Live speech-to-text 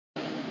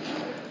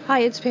Hi,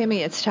 it's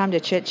Pammy. It's time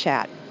to chit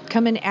chat.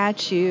 Coming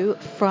at you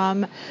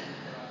from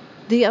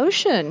the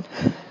ocean,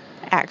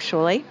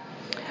 actually.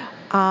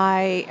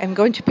 I am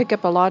going to pick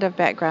up a lot of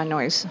background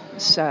noise,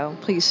 so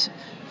please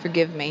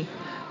forgive me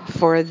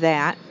for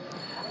that.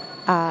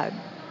 Uh,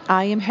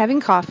 I am having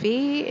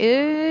coffee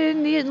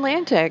in the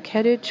Atlantic,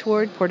 headed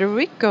toward Puerto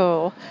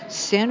Rico,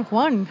 San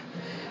Juan,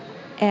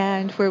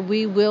 and where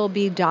we will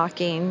be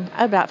docking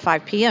about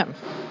 5 p.m.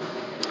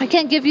 I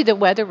can't give you the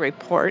weather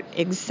report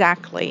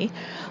exactly,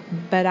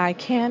 but I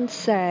can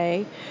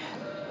say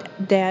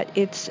that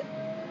it's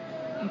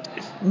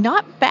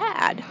not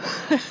bad.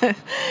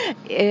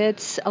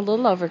 It's a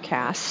little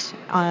overcast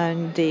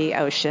on the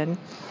ocean,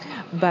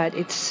 but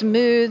it's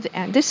smooth.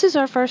 And this is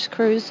our first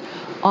cruise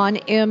on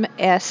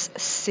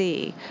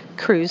MSC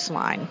Cruise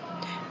Line.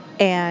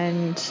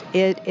 And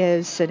it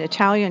is an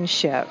Italian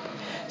ship.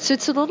 So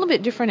it's a little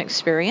bit different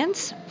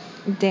experience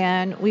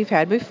than we've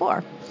had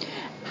before.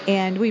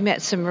 And we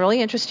met some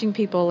really interesting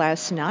people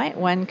last night.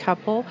 One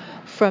couple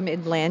from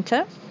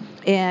Atlanta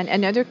and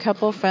another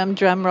couple from,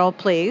 drumroll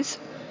please,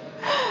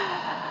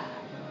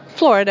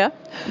 Florida.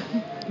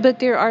 But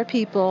there are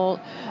people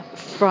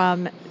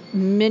from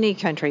many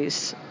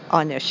countries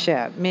on this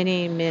ship,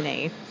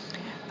 many.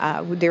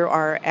 There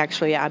are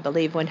actually, I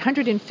believe,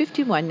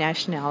 151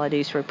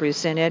 nationalities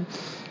represented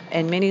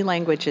and many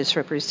languages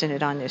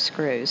represented on this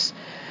cruise.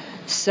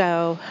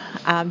 So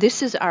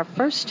this is our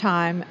first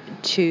time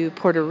to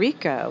Puerto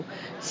Rico.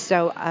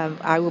 So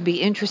I will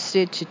be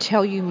interested to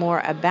tell you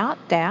more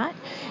about that.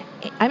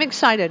 I'm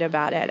excited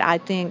about it. I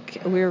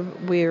think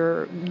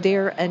we're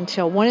there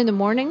until 1 in the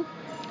morning,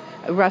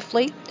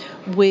 roughly.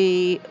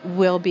 We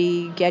will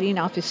be getting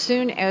off as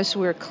soon as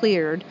we're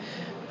cleared.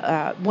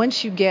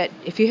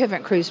 If you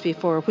haven't cruised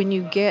before, when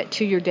you get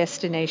to your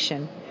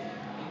destination,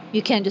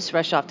 you can't just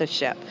rush off the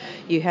ship.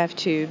 You have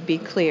to be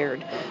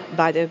cleared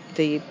by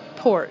the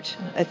port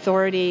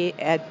authority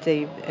at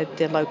the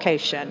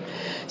location.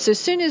 So as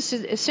soon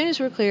as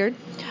we're cleared,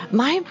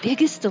 my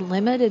biggest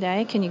dilemma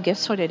today, can you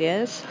guess what it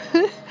is?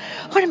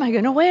 What am I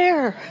going to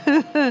wear?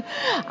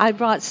 I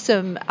brought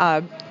some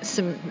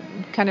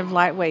kind of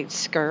lightweight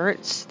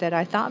skirts that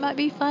I thought might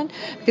be fun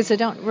because I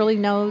don't really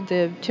know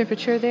the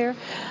temperature there.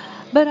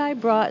 But I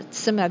brought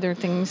some other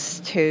things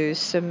too,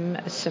 some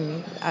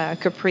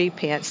capri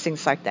pants,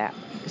 things like that.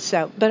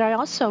 But I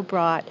also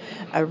brought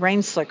a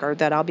rain slicker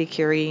that I'll be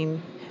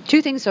carrying.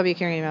 2 things I'll be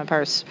carrying in my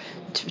purse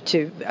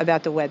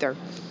about the weather.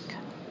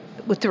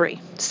 With 3: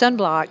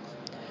 sunblock,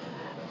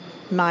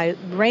 my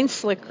rain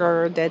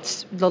slicker,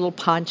 that's little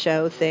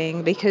poncho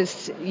thing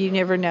because you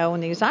never know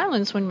in these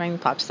islands when rain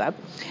pops up,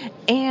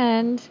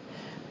 and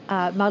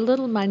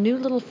my new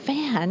little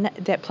fan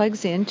that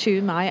plugs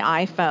into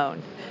my iPhone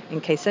in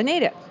case I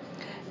need it.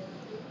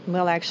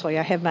 Well, actually,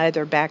 I have my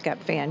other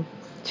backup fan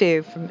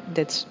too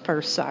that's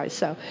purse size.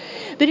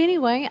 But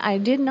anyway, I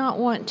did not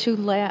want to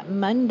let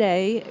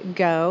Monday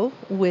go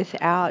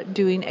without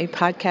doing a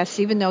podcast,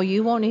 even though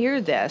you won't hear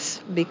this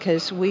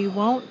because we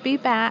won't be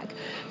back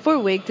for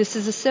a week. This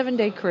is a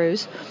 7-day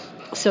cruise,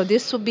 so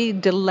this will be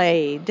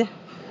delayed.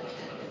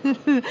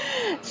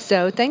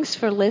 So thanks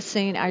for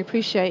listening. I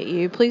appreciate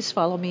you. Please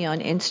follow me on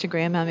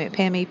Instagram. I'm at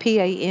Pammy,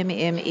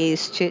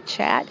 Pamme's Chit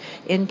Chat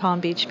in Palm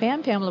Beach.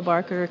 Pamela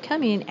Barker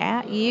coming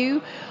at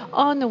you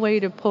on the way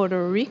to Puerto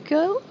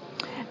Rico.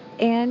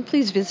 And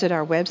please visit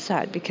our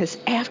website because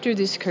after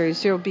this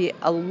cruise, there will be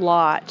a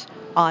lot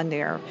on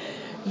there.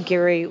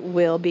 Gary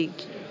will be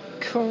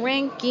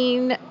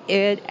cranking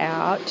it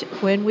out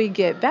when we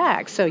get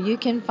back, so you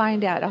can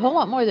find out a whole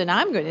lot more than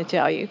I'm going to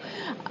tell you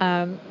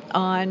on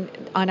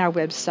our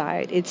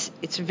website.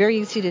 It's very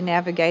easy to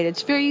navigate.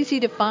 It's very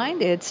easy to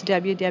find. It's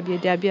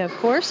www, of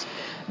course,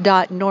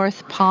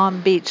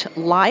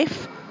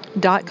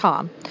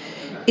 .northpalmbeachlife.com.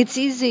 It's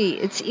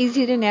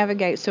easy to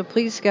navigate, so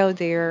please go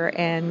there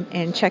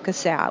and check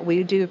us out.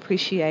 We do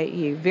appreciate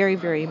you very,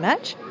 very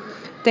much.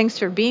 Thanks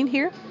for being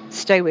here.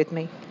 Stay with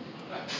me.